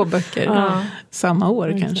två böcker samma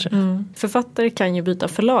år kanske. Författare kan ju byta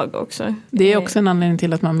förlag också. Det är också en anledning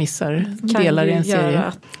till att man missar delar i en serie.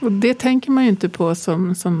 Och det tänker man ju inte på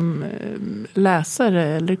som läsare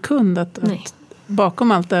eller kund. Att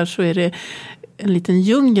bakom allt där så är det en liten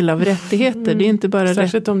djungel av rättigheter. Det är inte bara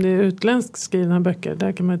särskilt om det är utländskt skrivna böcker.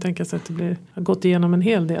 Där kan man ju tänka sig att det har gått igenom en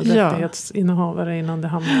hel del rättighetsinnehavare innan det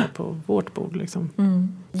hamnar på vårt bord. Liksom.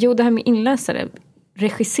 Jo, det här med inläsare.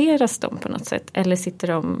 regisseras de på något sätt? Eller sitter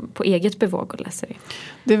de på eget bevåg och läser det?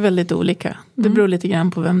 Det är väldigt olika. Det beror lite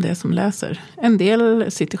grann på vem det är som läser. En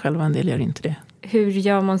del sitter själva, en del gör inte det. Hur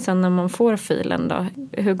gör man sen när man får filen då?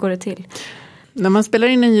 Hur går det till? När man spelar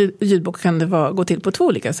in en ljudbok kan det gå till på 2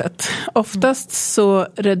 olika sätt. Oftast så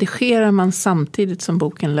redigerar man samtidigt som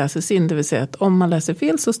boken läses in. Det vill säga att om man läser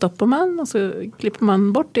fel så stoppar man och så klipper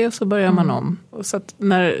man bort det och så börjar man om. Och så att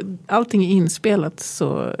när allting är inspelat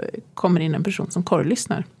så kommer in en person som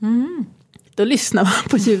korrlyssnar. Då lyssnar man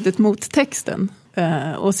på ljudet mot texten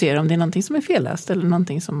och ser om det är någonting som är felläst eller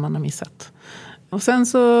någonting som man har missat. Och sen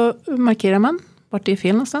så markerar man vart det är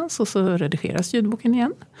fel någonstans och så redigeras ljudboken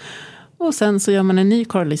igen. Och sen så gör man en ny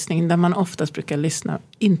korrlyssning där man oftast brukar lyssna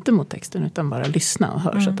inte mot texten utan bara lyssna och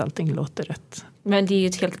höra så att allting låter rätt. Men det är ju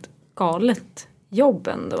ett helt galet jobb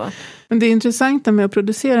ändå. Men det intressanta med att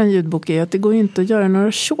producera en ljudbok är att det går inte att göra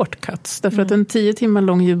några shortcuts. Därför att en 10 timmar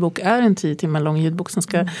lång ljudbok är en 10 timmar lång ljudbok som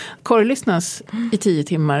ska korrlyssnas i 10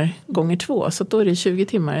 timmar gånger 2. Så då är det 20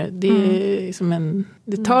 timmar. Det är liksom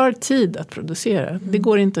det tar tid att producera. Det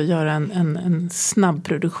går inte att göra en snabb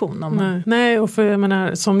produktion. Nej, och för jag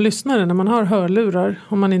menar, som lyssnare när man har hörlurar,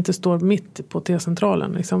 om man inte står mitt på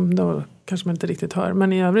T-centralen, liksom, då kanske man inte riktigt hör.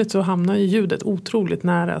 Men i övrigt så hamnar ju ljudet otroligt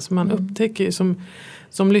nära. Så man upptäcker ju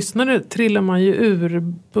som lyssnare trillar man ju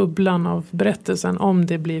ur bubblan av berättelsen om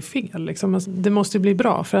det blir fel. Liksom. Det måste bli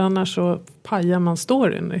bra för annars så pajar man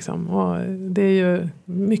storyn. Liksom. Och det är ju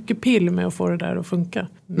mycket pill med att få det där att funka.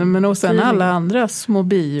 Men och sen alla andra små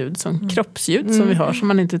biljud som kroppsljud som vi har som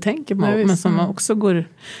man inte tänker på. Men som också går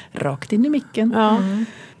rakt in i micken. Ja.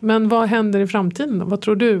 Men vad händer i framtiden då? Vad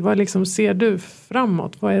tror du? Vad liksom ser du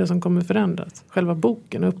framåt? Vad är det som kommer förändras? Själva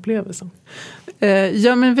boken och upplevelsen?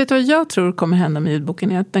 Ja, men vet du vad jag tror kommer hända med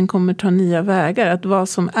ljudboken är att den kommer ta nya vägar. Att vad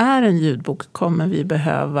som är en ljudbok kommer vi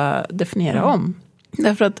behöva definiera om.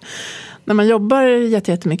 Därför att när man jobbar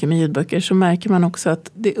jättemycket med ljudböcker så märker man också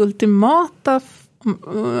att det ultimata,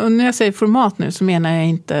 och när jag säger format nu så menar jag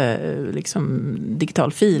inte liksom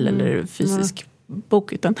digital fil eller fysisk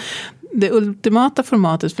bok, utan det ultimata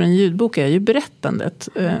formatet för en ljudbok är ju berättandet.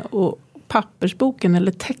 Och pappersboken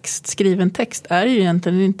eller skriven text är ju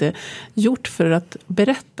egentligen inte gjort för att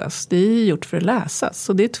berättas. Det är gjort för att läsas.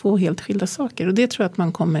 Så det är 2 helt skilda saker. Och det tror jag att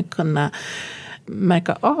man kommer kunna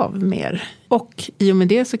märka av mer. Och i och med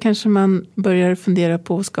det så kanske man börjar fundera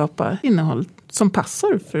på att skapa innehåll som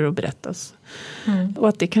passar för att berättas. Och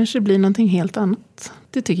att det kanske blir någonting helt annat.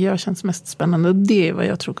 Det tycker jag känns mest spännande och det är vad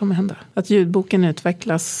jag tror kommer hända. Att ljudboken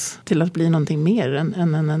utvecklas till att bli någonting mer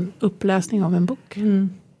än en uppläsning av en bok.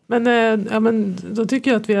 Men då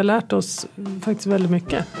tycker jag att vi har lärt oss faktiskt väldigt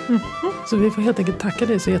mycket. Så vi får helt enkelt tacka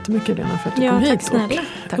dig så jättemycket, Lena, för att du kom hit. Tack snälla.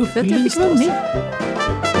 Tack för att jag fick vara med.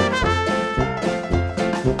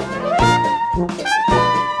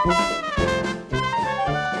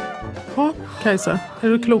 Ja, Kajsa, är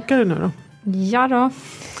du klokare nu då? Ja då.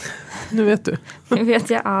 Nu vet du. Nu vet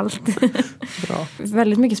jag allt. Bra.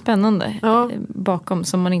 Väldigt mycket spännande bakom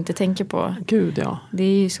som man inte tänker på. Gud, ja. Det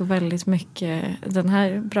är ju så väldigt mycket, den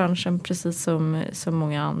här branschen precis som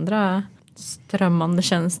många andra strömmande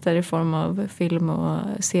tjänster i form av film och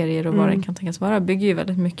serier och vad det kan tänkas vara bygger ju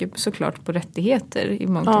väldigt mycket såklart på rättigheter i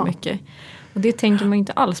mångt och mycket. Och det tänker man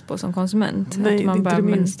inte alls på som konsument. Nej, att man inte det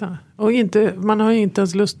minsta. Och man har ju inte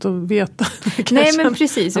ens lust att veta. Nej, men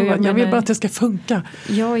precis. Jag vill bara att det ska funka.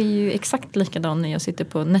 Jag är ju exakt likadan när jag sitter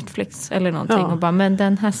på Netflix eller någonting. Och bara, men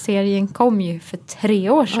den här serien kom ju för 3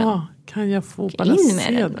 år sedan. Ja, kan jag få bara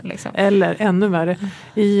se den? Liksom. Eller ännu värre.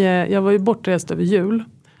 Jag var ju bortrest över jul.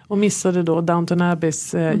 Och missade då Downton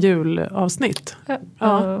Abbeys julavsnitt.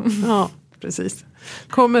 Ja, precis.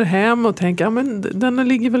 Kommer hem och tänker, men den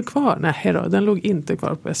ligger väl kvar? Nej då, den låg inte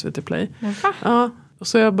kvar på SVT Play. Ja, och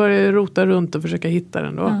så jag började rota runt och försöka hitta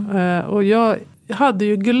den då. Och jag hade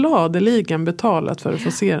ju gladeligen betalat för att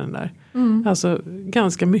få se den där. Alltså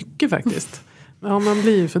ganska mycket faktiskt. Ja, man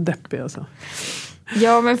blir ju för deppig alltså.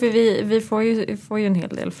 Ja, men för vi får ju en hel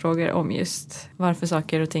del frågor om just varför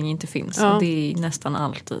saker och ting inte finns. Och det är nästan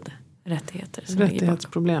alltid rättigheter.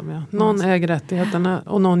 Rättighetsproblem, ja. Någon äger rättigheterna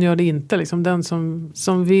och någon gör det inte. Liksom den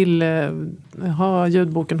som vill ha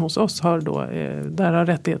ljudboken hos oss har då, där har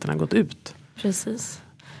rättigheterna gått ut. Precis.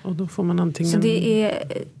 Och då får man antingen... Så det är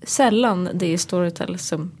sällan det är Storytel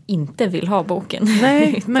som inte vill ha boken.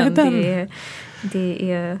 Nej,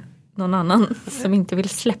 det är någon annan som inte vill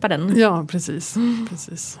släppa den. Ja, precis.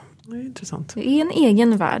 Det är intressant. Det är en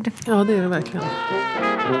egen värld. Ja, det är det verkligen.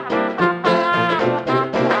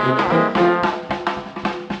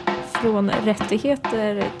 Från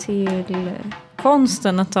rättigheter till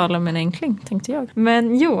konsten att tala med en enkling, tänkte jag.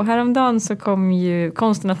 Men häromdagen så kom ju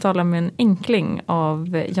konsten att tala med en enkling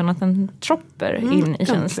av Jonathan Tropper in i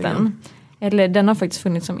tjänsten. Eller den har faktiskt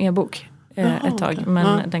funnits som e-bok ett tag,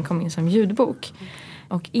 men den kom in som ljudbok.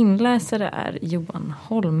 Och inläsare är Johan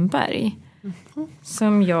Holmberg.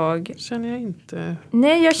 Som jag... Känner jag inte.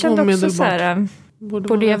 Nej, jag kände också så här...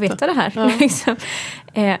 Borde jag veta det här? Ja. Liksom.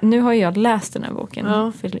 Nu har jag läst den här boken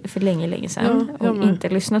för länge sedan. Och inte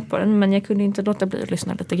lyssnat på den. Men jag kunde inte låta bli att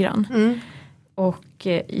lyssna lite grann. Och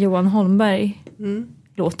Johan Holmberg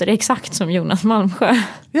låter exakt som Jonas Malmsjö.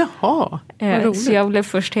 Jaha, vad roligt. Så jag blev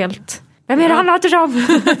först helt... Vem är det han låter som?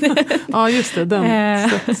 Ja, just det. Den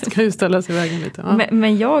kan ju ställa sig i vägen lite. Ja.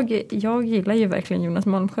 Men jag gillar ju verkligen Jonas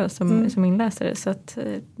Malmsjö som inläsare. Så att,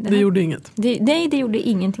 det gjorde inget? Nej, det gjorde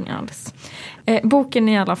ingenting alls. Boken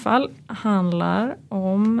i alla fall handlar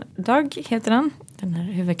om Doug, heter han. Den här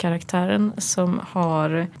huvudkaraktären som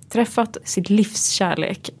har träffat sitt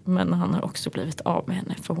livskärlek. Men han har också blivit av med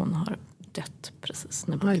henne för hon har dött precis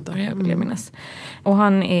när boken börjar, vill jag minnas. Och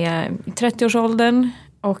han är i 30-årsåldern.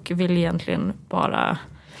 Och vill egentligen bara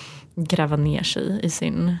gräva ner sig i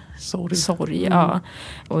sin sorg. Ja.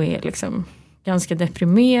 Och är liksom ganska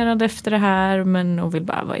deprimerad efter det här. Men och vill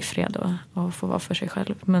bara vara i fred och få vara för sig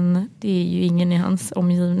själv. Men det är ju ingen i hans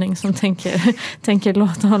omgivning som tänker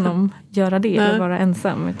låta honom göra det. Eller vara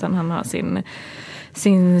ensam. Utan han har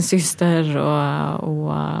sin syster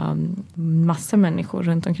och massa människor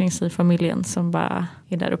runt omkring sig i familjen som bara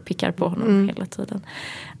är där och pickar på honom hela tiden.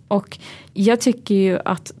 Och jag tycker ju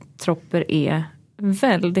att Tropper är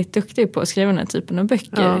väldigt duktig på att skriva den här typen av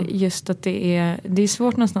böcker. Ja. Just att det är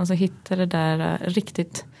svårt någonstans att hitta det där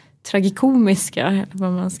riktigt tragikomiska, eller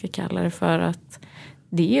vad man ska kalla det, för att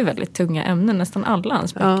det är väldigt tunga ämnen. Nästan alla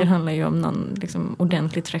hans böcker handlar ju om någon liksom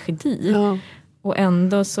ordentlig tragedi. Ja. Och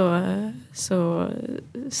ändå så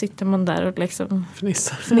sitter man där och liksom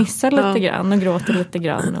fnissar lite grann och gråter lite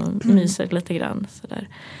grann och myser lite grann. Sådär.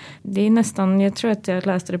 Det är nästan, jag tror att jag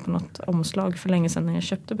läste det på något omslag för länge sedan när jag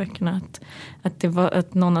köpte böckerna. Att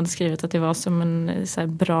någon hade skrivit att det var som en så här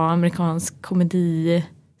bra amerikansk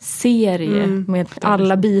komediserie med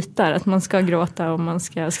alla bitar. Att man ska gråta och man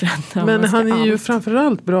ska skratta. Men han är ju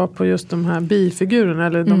framförallt bra på just de här bifigurerna.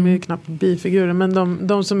 Eller de är ju knappt bifigurer. Men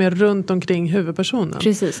de som är runt omkring huvudpersonen.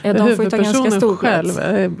 Precis, ja, de får ju ta ganska stor plats.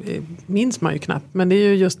 Själv minns man ju knappt. Men det är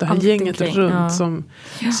ju just det här gänget runt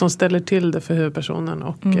som ställer till det för huvudpersonen.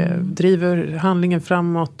 Och driver handlingen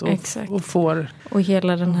framåt och får... Och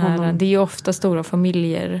hela den här, det är ju ofta stora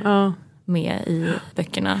familjer... Ja. Med i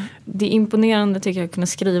böckerna. Det är imponerande tycker jag att kunna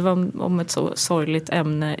skriva om ett så sorgligt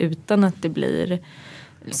ämne utan att det blir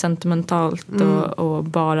sentimentalt och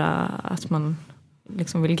bara att man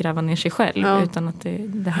liksom vill gräva ner sig själv utan att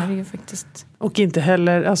det här är ju faktiskt... Och inte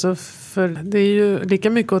heller, alltså för det är ju lika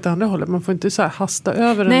mycket åt andra hållet. Man får inte så här hasta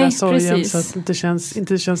över den där sorgen så att det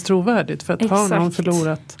inte känns trovärdigt. För att har någon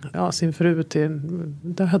förlorat sin fru till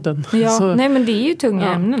döden. Ja, så... Nej men det är ju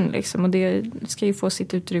tunga ämnen liksom och det ska ju få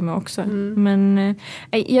sitt utrymme också. Men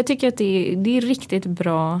jag tycker att det är riktigt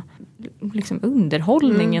bra liksom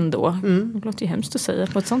underhållning ändå. Det låter ju hemskt att säga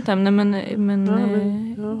på ett sånt ämne men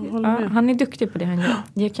han är duktig på det han gör.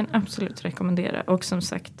 Jag kan absolut rekommendera. Och som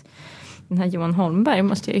sagt, den här Johan Holmberg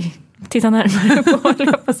måste jag ju titta närmare på.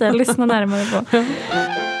 Lyssna närmare på.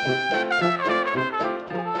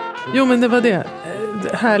 Jo men det var det.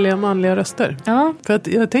 Härliga manliga röster. Ja. För att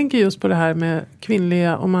jag tänker just på det här med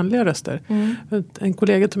kvinnliga och manliga röster. En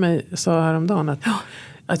kollega till mig sa häromdagen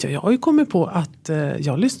att jag har ju kommit på att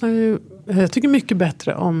jag tycker mycket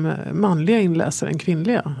bättre om manliga inläsare än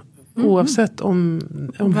kvinnliga. Oavsett om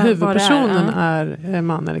huvudpersonen är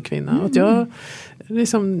man eller kvinna. Att jag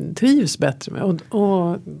liksom trivs bättre med.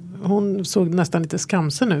 Och hon såg nästan lite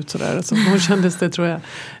skamsen ut sådär. Alltså, hon kändes det tror jag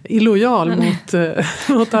illojal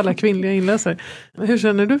mot alla kvinnliga inläsare. Hur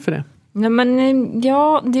känner du för det? Nej, men,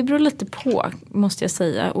 det beror lite på måste jag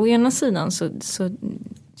säga. Å ena sidan så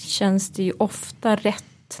känns det ju ofta rätt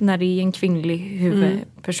när det är en kvinnlig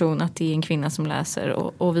huvudperson att det är en kvinna som läser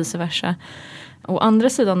och vice versa. Å andra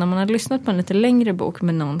sidan när man har lyssnat på en lite längre bok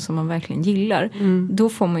med någon som man verkligen gillar då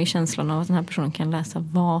får man ju känslan av att den här personen kan läsa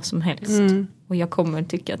vad som helst och jag kommer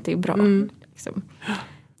tycka att det är bra. Liksom.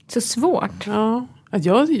 Så svårt. Ja,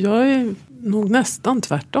 jag är nog nästan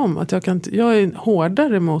tvärtom. Att jag är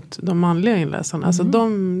hårdare mot de manliga inläsarna. Alltså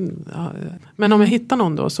men om jag hittar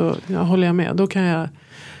någon då så håller jag med. Då kan jag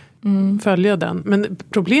följa den. Men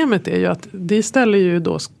problemet är ju att det ställer ju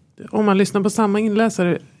då, om man lyssnar på samma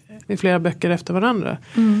inläsare i flera böcker efter varandra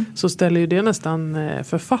så ställer ju det nästan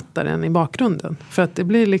författaren i bakgrunden. För att det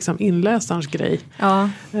blir liksom inläsarens grej. Ja.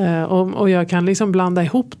 Och jag kan liksom blanda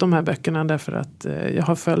ihop de här böckerna därför att jag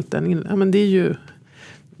har följt men det är ju,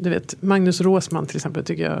 du vet, Magnus Råsman till exempel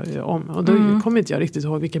tycker jag om. Och då kommer inte jag riktigt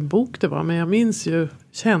ihåg vilken bok det var, men jag minns ju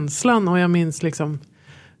känslan och jag minns liksom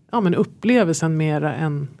upplevelsen mera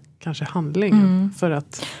än kanske handlingen. För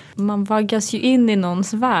att man vaggas ju in i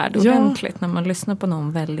någons värld ordentligt när man lyssnar på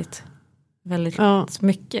någon väldigt, väldigt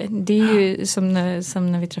mycket. Det är ju som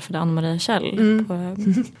när vi träffade Ann-Maria Kjell.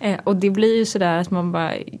 Och det blir ju sådär att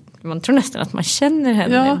man tror nästan att man känner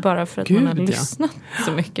henne bara för att man har lyssnat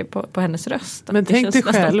så mycket på hennes röst. Men det tänk känns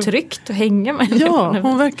dig själv. nästan tryggt att hänga med henne. Ja,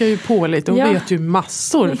 hon verkar ju på lite. Hon vet ju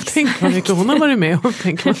massor. Tänk vad mycket hon har varit med om.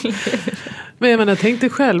 Men jag menar, tänk dig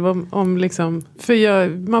själv om liksom,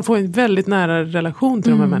 man får en väldigt nära relation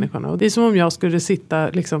till de här människorna. Och det är som om jag skulle sitta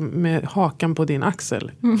liksom med hakan på din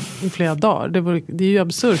axel i flera dagar. Det är ju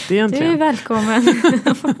absurt egentligen. Du är välkommen.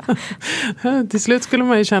 Till slut skulle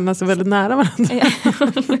man ju känna sig väldigt nära varandra.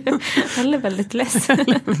 Eller väldigt ledsen.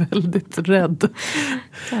 Eller väldigt rädd.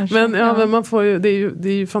 Kanske, men man får ju, det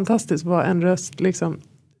är ju fantastiskt vad en röst liksom.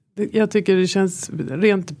 Jag tycker det känns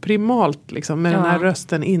rent primalt liksom, med den här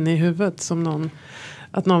rösten inne i huvudet som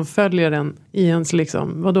att någon följer den i ens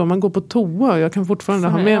liksom, vadå, man går på toa och jag kan fortfarande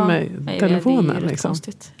ha med mig telefonen liksom.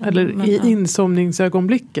 Eller i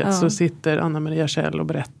insomningsögonblicket så sitter Anna-Maria Kjell och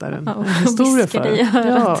berättar en historia för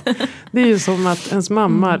en. Det är ju som att ens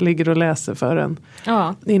mamma ligger och läser för en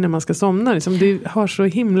innan man ska somna liksom. Det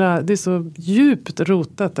är så djupt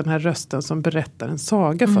rotat, den här rösten som berättar en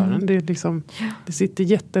saga för en. Det är liksom, det sitter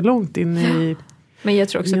jättelångt inne i. Men jag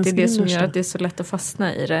tror också att det är det som gör att det är så lätt att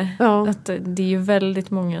fastna i det. Ja. Att det är ju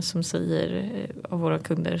väldigt många som säger av våra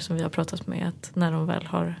kunder som vi har pratat med att när de väl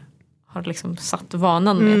har liksom satt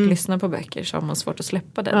vanan med att lyssna på böcker så har man svårt att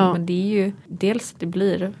släppa den. Ja. Men det är ju dels att det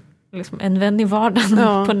blir liksom en vän i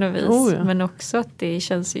vardagen på något vis. Men också att det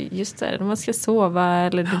känns ju just där när man ska sova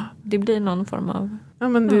eller det blir någon form av. Ja,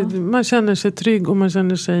 men man känner sig trygg och man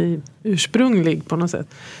känner sig ursprunglig på något sätt.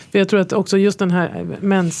 För jag tror att också just den här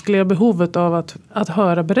mänskliga behovet av att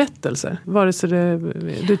höra berättelser. Vare sig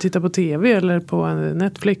du tittar på tv eller på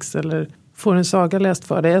Netflix eller får en saga läst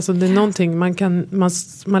för dig. Alltså det är någonting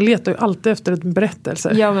man letar ju alltid efter en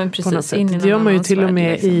berättelse. Ja, men precis. Det gör man ju till och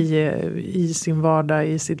med liksom. i sin vardag,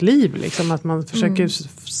 i sitt liv. Liksom, att man försöker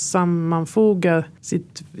sammanfoga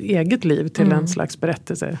sitt eget liv till en slags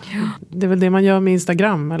berättelse. Ja. Det är väl det man gör med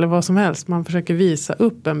Instagram eller vad som helst. Man försöker visa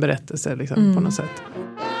upp en berättelse liksom, på något sätt.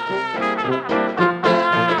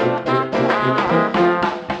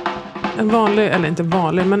 En vanlig, eller inte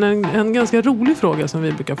vanlig, men en ganska rolig fråga som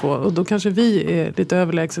vi brukar få. Och då kanske vi är lite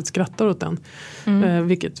överlägset skrattar åt den.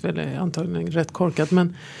 Vilket väl är antagligen rätt korkat.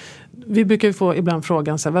 Men vi brukar ju få ibland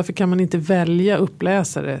frågan så här, varför kan man inte välja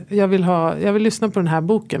uppläsare? Jag vill lyssna på den här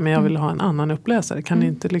boken men jag vill ha en annan uppläsare. Kan ni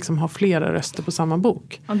inte liksom ha flera röster på samma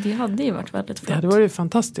bok? Ja, det hade ju varit väldigt flott. Det hade varit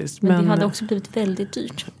fantastiskt. Men det hade också blivit väldigt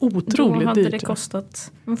dyrt. Otroligt dyrt. Då hade det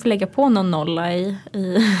kostat, man får lägga på någon nolla i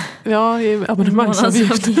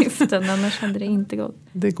abonnemangsavgiften. Annars hade det inte gått.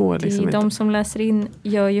 Det går liksom inte. De som läser in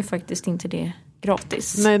gör ju faktiskt inte det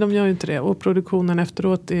gratis. Nej, de gör ju inte det. Och produktionen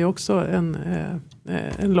efteråt är också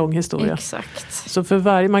en lång historia. Exakt. Så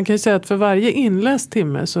man kan ju säga att för varje inläst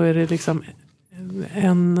timme så är det liksom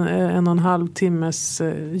en och en halv timmes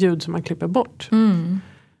ljud som man klipper bort.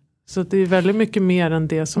 Så det är väldigt mycket mer än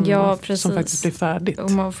det som faktiskt blir färdigt.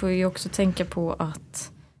 Och man får ju också tänka på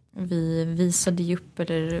att vi visade ju upp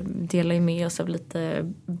eller delade med oss av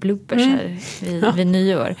lite bloopers här vid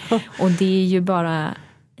nyår. Och det är ju bara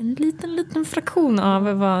en liten fraktion av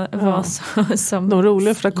vad som de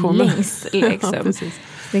roliga fraktionerna längst liksom.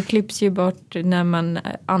 Det klipps ju bort när man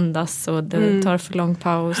andas och det tar för lång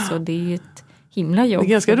paus och det är ju ett himla jobb. Det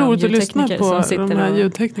är ganska roligt att lyssna på de här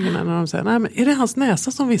ljudteknikerna när de säger, nej men är det hans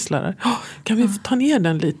näsa som visslar? Kan vi ta ner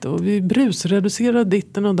den lite och vi brusreducerar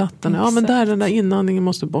ditten och datten. Ja men den där inandningen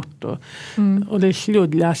måste bort och det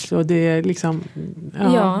sludlas och det är liksom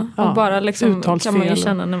och bara liksom kan man ju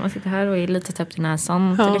känna när man sitter här och är lite täppt i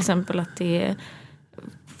näsan till exempel att det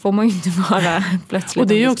får man ju inte vara plötsligt. Och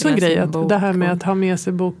det är ju också en grej att det här med att ha med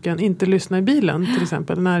sig boken, inte lyssna i bilen till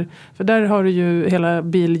exempel. För där har du ju hela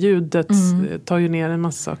billjudet tar ju ner en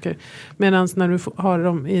massa saker. Medan när du har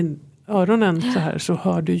dem öronen så här så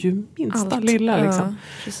hör du ju minsta lilla liksom.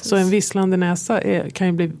 Så en visslande näsa kan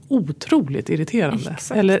ju bli otroligt irriterande.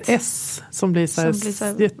 Exakt. Eller S som blir så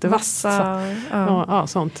här jättevassa. Ja,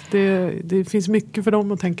 sånt. Det finns mycket för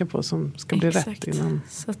dem att tänka på som ska bli rätt innan.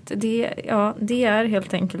 Så att det är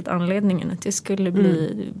helt enkelt anledningen att det skulle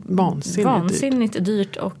bli vansinnigt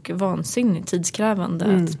dyrt och vansinnigt tidskrävande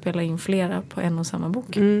att spela in flera på en och samma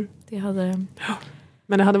bok. Det hade...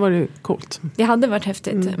 Men det hade varit coolt. Det hade varit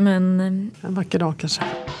häftigt, men... En vacker dag kanske.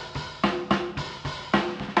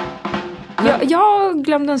 Jag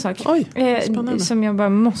glömde en sak. Oj, spännande. Som jag bara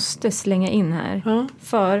måste slänga in här. Ja.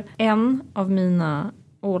 För en av mina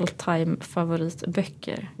all-time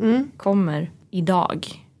favoritböcker kommer idag.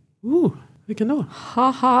 Vilken då?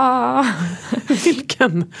 Haha!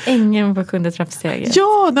 Vilken? Ängeln på 7:e trappsteget.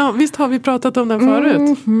 Ja, visst har vi pratat om den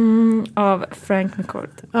förut. Av Frank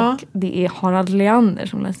McCourt. Ja. Och det är Harald Leander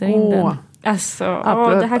som läser in den. Alltså,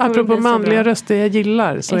 det här apropå manliga röster jag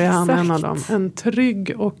gillar så är han en av dem. En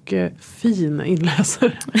trygg och fin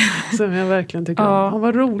inläsare som jag verkligen tycker om.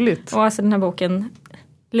 Vad roligt. Och alltså den här boken,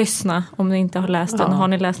 lyssna om ni inte har läst den. Har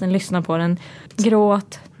ni läst den, lyssna på den.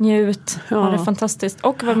 Gråt, njut, det är fantastiskt.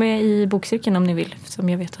 Och var med i bokcirkeln om ni vill. Som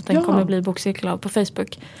jag vet att den kommer bli bokcirkel av på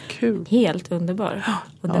Facebook. Kul. Helt underbar.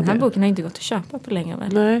 Och den här boken har inte gått att köpa på länge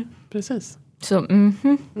väl? Nej, precis. Så,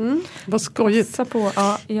 vad skojigt.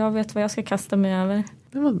 Jag vet vad jag ska kasta mig över.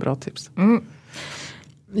 Det var ett bra tips.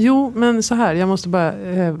 Jo, men så här, jag måste bara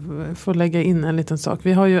få lägga in en liten sak.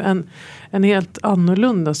 Vi har ju en helt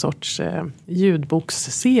annorlunda sorts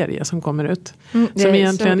ljudboksserie som kommer ut. Det är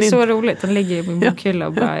egentligen så roligt, den ligger i min bokhylla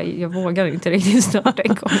och bara, jag vågar inte riktigt starta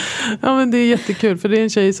en gång. Ja, men det är jättekul, för det är en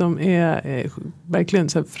tjej som är verkligen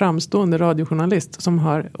så framstående radiojournalist som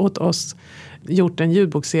har åt oss gjort en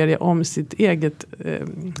ljudbokserie om sitt eget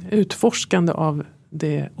utforskande av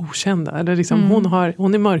det okända. Eller liksom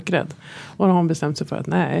hon är mörkrädd. Och då har hon bestämt sig för att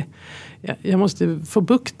jag måste få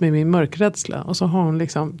bukt med min mörkrädsla. Och så har hon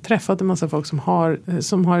liksom träffat en massa folk som har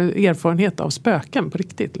erfarenhet av spöken på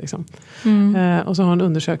riktigt. Liksom. Och så har hon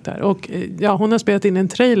undersökt det här. Och hon har spelat in en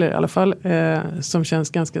trailer i alla fall. Som känns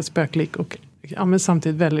ganska spöklik och men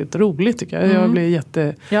samtidigt väldigt roligt tycker jag. Jag blev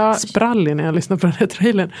jättesprallig när jag lyssnade på den här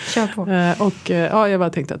trailern. Kör på. Och jag bara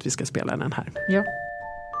tänkte att vi ska spela den här. Ja.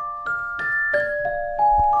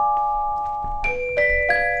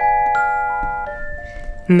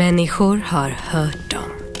 Människor har hört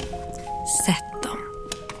dem, sett dem,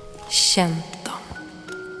 känt dem.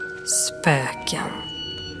 Spöken.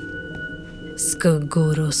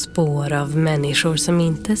 Skuggor och spår av människor som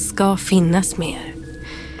inte ska finnas mer.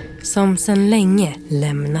 Som sedan länge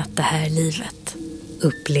lämnat det här livet.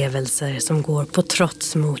 Upplevelser som går på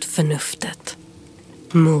trots mot förnuftet.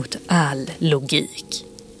 Mot all logik.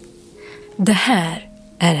 Det här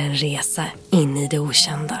är en resa in i det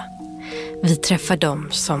okända. Vi träffar dem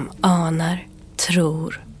som anar,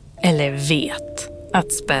 tror eller vet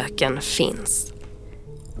att spöken finns.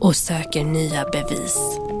 Och söker nya bevis.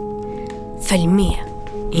 Följ med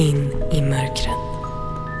in i mörkret.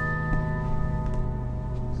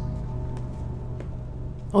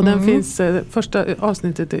 Och den finns, första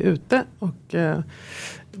avsnittet är ute och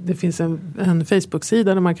det finns en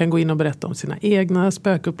Facebook-sida där man kan gå in och berätta om sina egna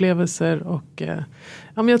spökupplevelser och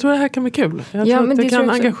men jag tror det här kan bli kul. Jag tror att det kan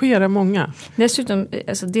engagera många. Dessutom,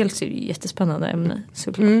 alltså dels är det jättespännande ämne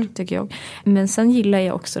såklart tycker jag. Men sen gillar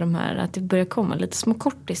jag också de här att det börjar komma lite små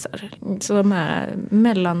kortisar. Så de här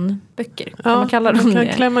mellanböcker kan man kalla dem. Man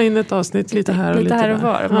kan klämma in ett avsnitt lite här och lite här där. Och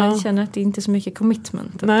var. Man känner att det inte är så mycket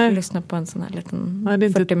commitment att lyssna på en sån här liten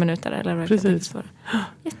 40 minuter eller vad det kan vara.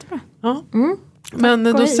 Jättebra. Ja. Men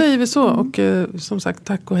då säger vi så och som sagt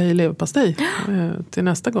tack och hej leverpastej till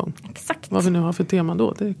nästa gång. Exakt. Vad vi nu har för tema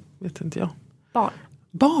då, det vet inte jag.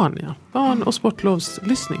 Barn, ja. Barn och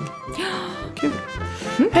sportlovslyssning. Ja. Kul.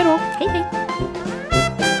 Hej då. Hej. Hej.